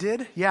of us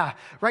did. Yeah,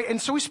 right.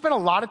 And so we spent a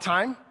lot of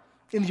time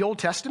in the Old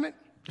Testament.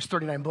 There's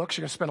 39 books.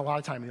 You're going to spend a lot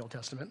of time in the Old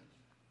Testament.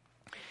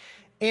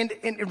 And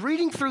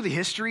reading through the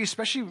history,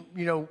 especially,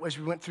 as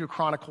we went through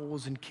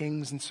Chronicles and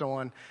Kings and so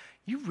on,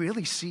 you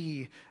really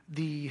see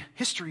the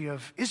history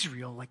of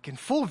Israel like in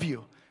full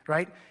view,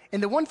 right?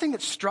 And the one thing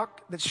that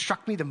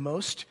struck me the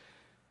most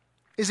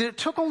is that it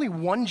took only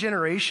one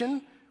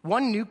generation,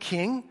 one new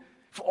king,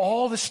 for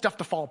all this stuff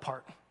to fall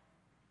apart,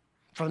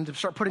 for them to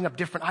start putting up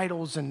different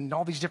idols and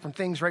all these different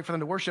things, right, for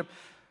them to worship.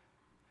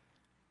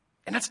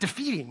 And that's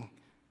defeating.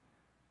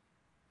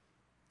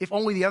 If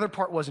only the other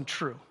part wasn't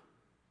true.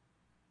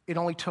 It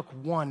only took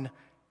one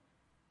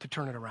to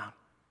turn it around.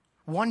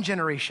 One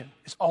generation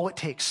is all it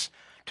takes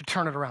to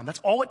turn it around. That's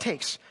all it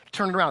takes to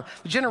turn it around.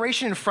 The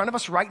generation in front of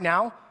us right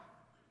now,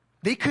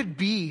 they could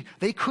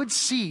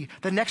see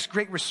the next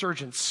great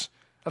resurgence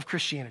of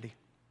Christianity.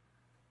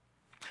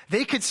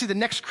 They could see the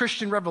next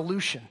Christian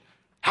revolution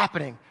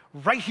happening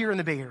right here in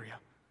the Bay Area.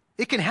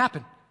 It can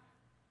happen.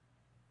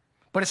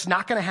 But it's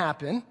not going to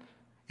happen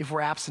if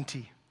we're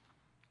absentee,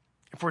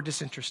 if we're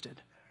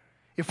disinterested,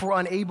 if we're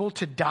unable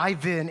to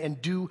dive in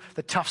and do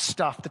the tough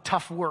stuff, the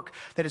tough work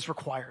that is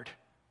required.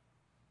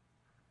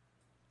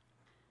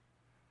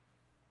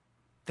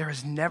 There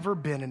has never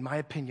been, in my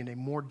opinion, a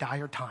more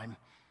dire time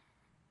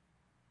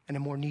and a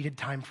more needed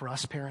time for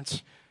us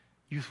parents,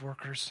 youth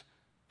workers,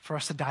 for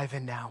us to dive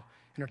in now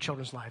in our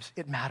children's lives.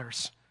 It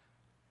matters.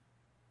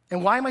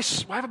 And why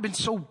have I been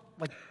so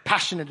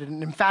passionate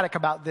and emphatic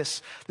about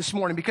this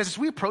morning? Because as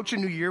we approach a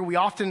new year, we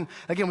often,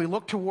 again, we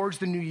look towards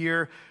the new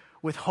year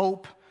with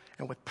hope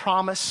and with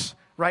promise,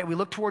 right? We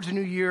look towards the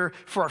new year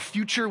for our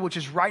future, which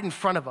is right in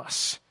front of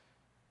us.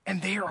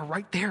 And they are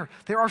right there.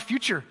 They're our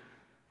future.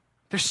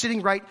 They're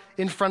sitting right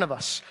in front of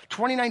us.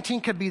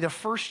 2019 could be the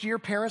first year,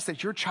 parents,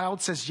 that your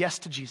child says yes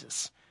to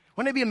Jesus.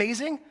 Wouldn't it be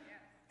amazing?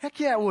 Heck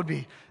yeah, it would be.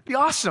 It'd be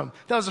awesome.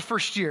 That was the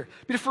first year.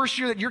 It'd be the first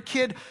year that your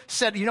kid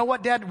said, you know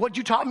what, Dad, what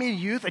you taught me in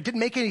youth, it didn't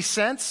make any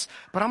sense,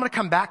 but I'm going to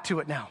come back to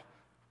it now.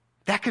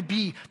 That could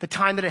be the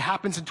time that it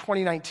happens in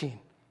 2019.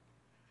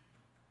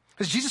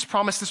 Because Jesus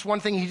promised this one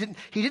thing.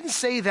 He didn't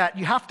say that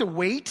you have to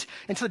wait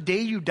until the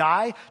day you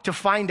die to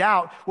find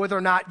out whether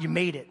or not you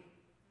made it.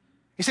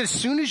 He said, as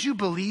soon as you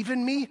believe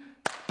in me,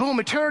 boom,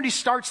 eternity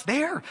starts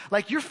there.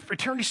 Your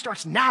eternity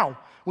starts now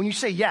when you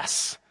say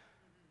yes.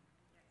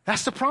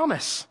 That's the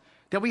promise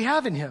that we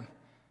have in him.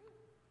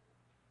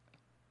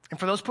 And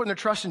for those putting their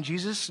trust in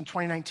Jesus in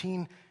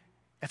 2019,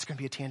 that's going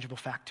to be a tangible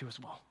fact too as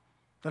well.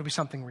 That'll be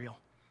something real.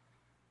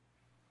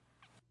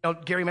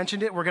 Gary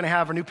mentioned it. We're going to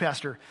have our new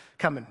pastor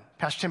coming.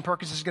 Pastor Tim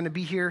Perkins is going to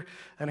be here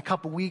in a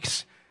couple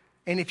weeks.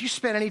 And if you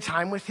spent any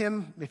time with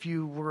him, if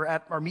you were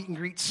at our meet and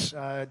greets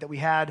that we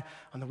had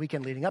on the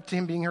weekend leading up to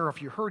him being here, or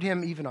if you heard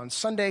him even on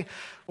Sunday,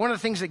 one of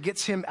the things that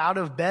gets him out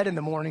of bed in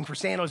the morning for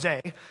San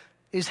Jose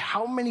is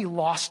how many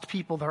lost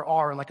people there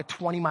are in a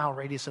 20-mile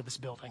radius of this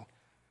building.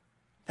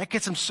 That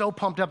gets him so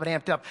pumped up and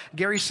amped up.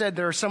 Gary said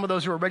there are some of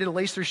those who are ready to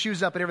lace their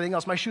shoes up and everything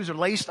else. My shoes are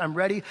laced. I'm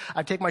ready.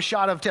 I take my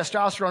shot of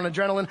testosterone,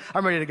 adrenaline.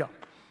 I'm ready to go.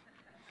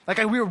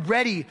 We were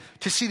ready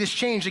to see this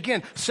change.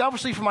 Again,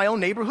 selfishly for my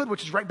own neighborhood,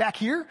 which is right back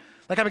here.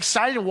 I'm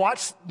excited to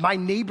watch my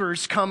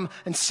neighbors come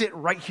and sit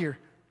right here.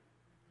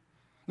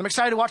 I'm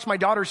excited to watch my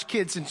daughter's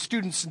kids and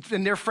students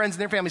and their friends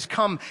and their families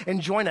come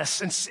and join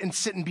us and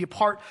sit and be a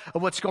part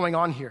of what's going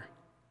on here.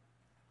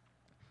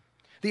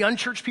 The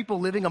unchurched people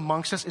living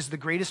amongst us is the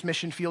greatest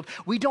mission field.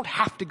 We don't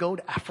have to go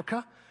to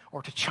Africa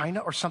or to China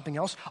or something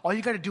else. All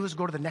you got to do is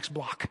go to the next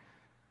block.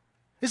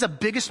 This is the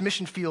biggest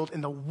mission field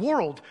in the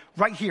world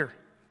right here.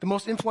 The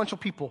most influential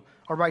people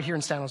are right here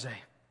in San Jose.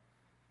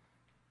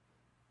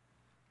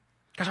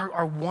 Because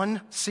our one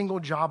single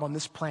job on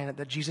this planet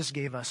that Jesus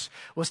gave us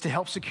was to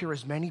help secure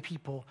as many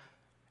people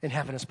in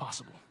heaven as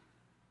possible.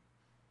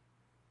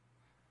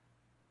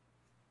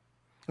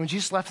 When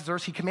Jesus left this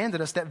earth, he commanded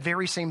us that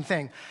very same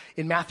thing.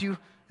 In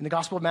the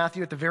Gospel of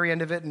Matthew, at the very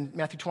end of it, in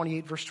Matthew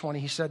 28, verse 20,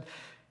 he said,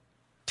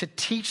 to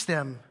teach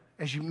them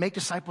as you make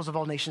disciples of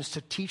all nations,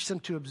 to teach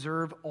them to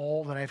observe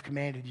all that I have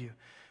commanded you.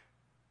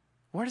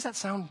 Where does that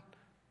sound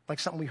like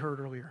something we heard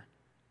earlier?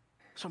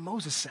 That's what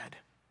Moses said.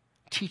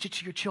 Teach it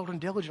to your children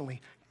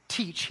diligently.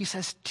 Teach. He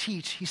says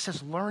teach. He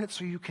says learn it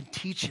so you can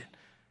teach it.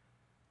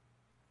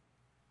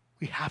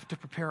 We have to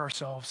prepare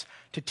ourselves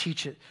to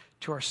teach it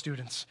to our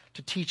students,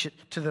 to teach it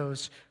to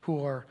those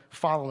who are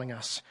following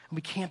us. And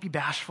we can't be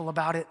bashful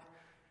about it.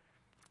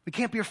 We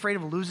can't be afraid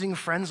of losing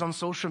friends on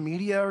social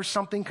media or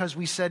something because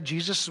we said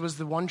Jesus was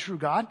the one true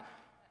God.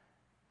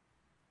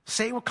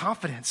 Say it with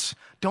confidence.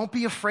 Don't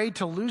be afraid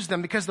to lose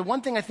them, because the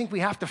one thing I think we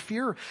have to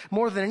fear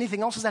more than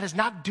anything else is that is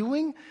not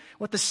doing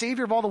what the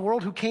Savior of all the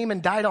world who came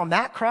and died on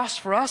that cross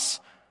for us,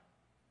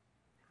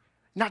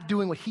 not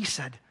doing what he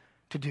said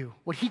to do,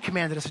 what he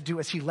commanded us to do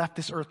as he left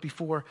this earth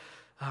before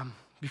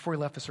he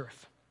left this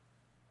earth.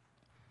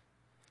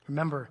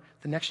 Remember,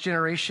 the next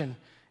generation,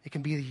 it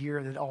can be the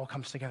year that it all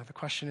comes together. The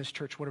question is,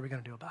 church, what are we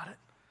going to do about it?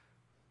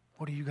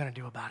 What are you going to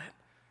do about it?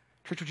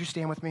 Church, would you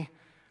stand with me?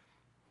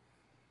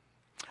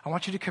 I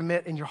want you to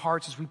commit in your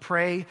hearts as we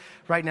pray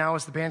right now,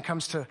 as the band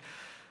comes to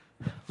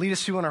lead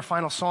us through in our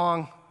final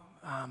song.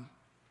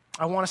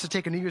 I want us to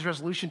take a New Year's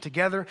resolution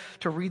together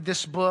to read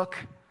this book,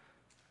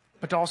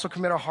 but to also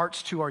commit our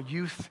hearts to our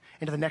youth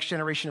and to the next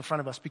generation in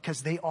front of us,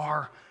 because they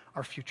are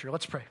our future.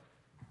 Let's pray.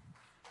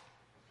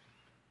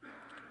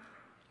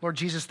 Lord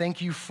Jesus, thank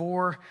you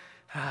for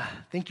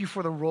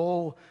the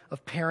role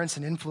of parents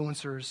and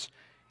influencers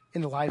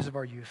in the lives of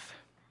our youth.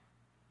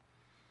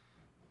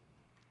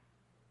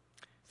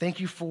 Thank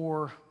you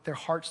for their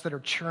hearts that are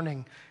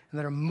churning and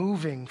that are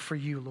moving for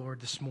you, Lord,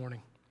 this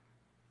morning.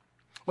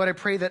 Lord, I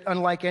pray that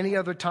unlike any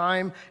other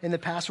time in the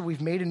past where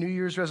we've made a New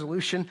Year's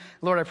resolution,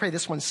 Lord, I pray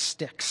this one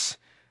sticks,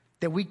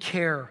 that we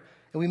care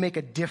and we make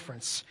a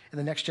difference in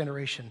the next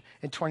generation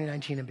in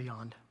 2019 and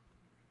beyond.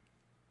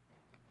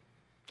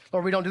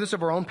 Lord, we don't do this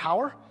of our own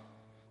power.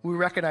 We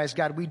recognize,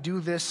 God, we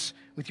do this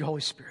with your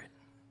Holy Spirit,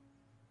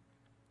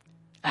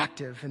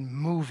 active and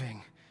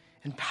moving,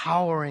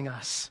 empowering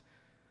us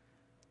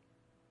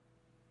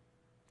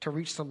to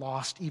reach the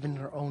lost even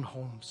in our own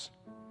homes.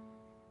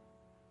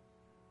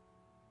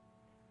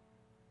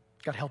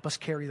 God, help us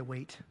carry the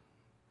weight,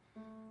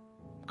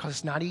 because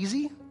it's not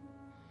easy.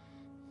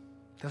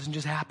 It doesn't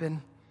just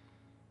happen,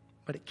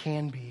 but it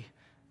can be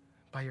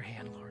by your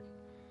hand, Lord.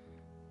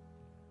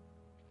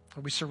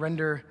 Lord, we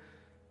surrender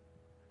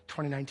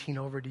 2019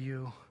 over to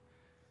you.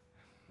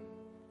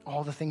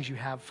 All the things you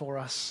have for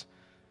us.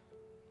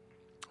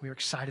 We are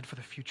excited for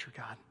the future,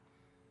 God,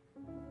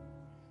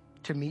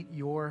 to meet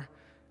your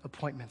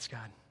appointments,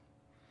 God,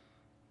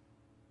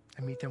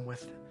 and meet them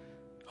with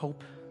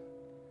hope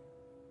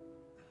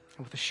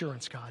and with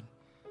assurance, God,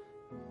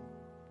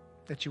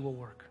 that you will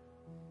work.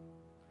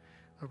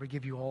 Lord, we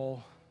give you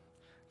all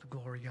the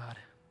glory, God.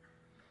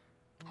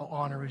 All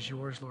honor is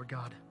yours, Lord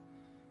God,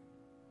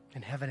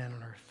 in heaven and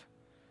on earth.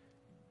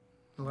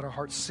 And let our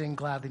hearts sing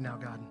gladly now,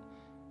 God,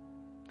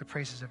 the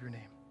praises of your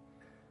name.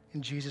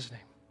 In Jesus' name.